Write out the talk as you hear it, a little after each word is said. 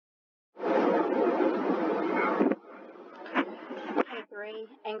3,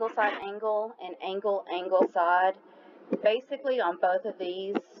 angle, side, angle, and angle, angle, side. Basically, on both of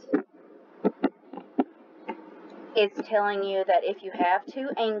these, it's telling you that if you have two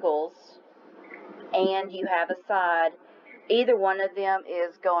angles and you have a side, either one of them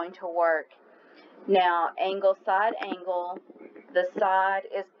is going to work. Now, angle, side, angle, the side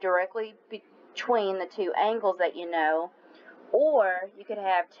is directly between the two angles that you know, or you could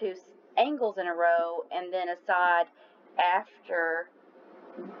have two angles in a row and then a side after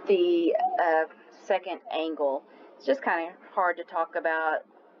the second angle. It's just kind of hard to talk about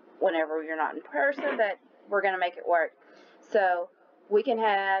whenever you're not in person, but we're going to make it work. So we can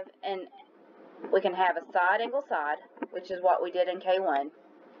have a side angle side, which is what we did in K1.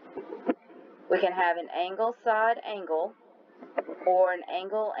 We can have an angle side angle, or an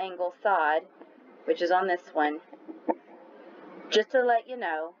angle angle side, which is on this one. Just to let you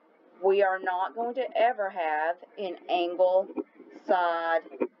know, we are not going to ever have an angle side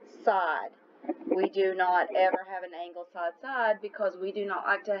side. We do not ever have an angle side side because we do not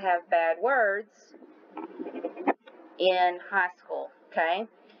like to have bad words in high school, okay?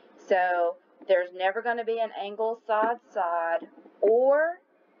 So there's never going to be an angle side side, or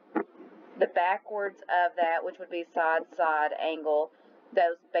the backwards of that, which would be side side angle.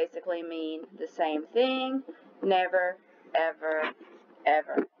 Those basically mean the same thing. Never, ever,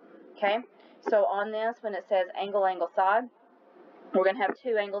 ever. Okay? So on this, when it says angle, angle, side, we're going to have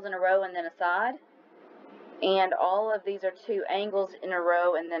two angles in a row and then a side. And all of these are two angles in a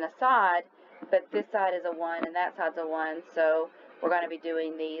row and then a side, but this side is a 1 and that side's a 1, so we're going to be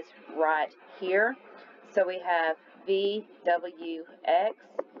doing these right here. So we have VWX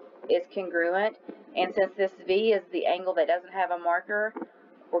is congruent, and since this V is the angle that doesn't have a marker,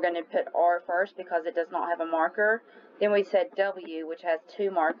 we're going to put R first because it does not have a marker. Then we said W, which has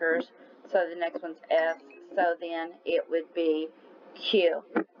two markers, so the next one's F, so then it would be Q.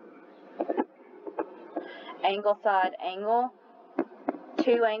 Angle, side, angle,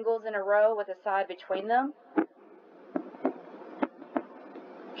 two angles in a row with a side between them.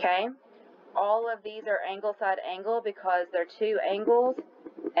 Okay, all of these are angle, side, angle because they're two angles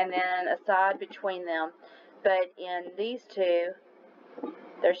and then a side between them. But in these two,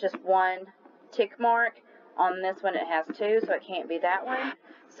 there's just one tick mark. On this one it has two, so it can't be that one.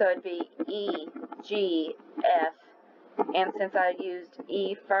 So it'd be E, G, F. And since I used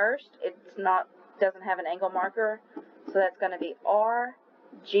E first, doesn't have an angle marker, so that's going to be R,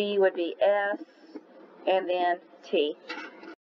 G would be S, and then T.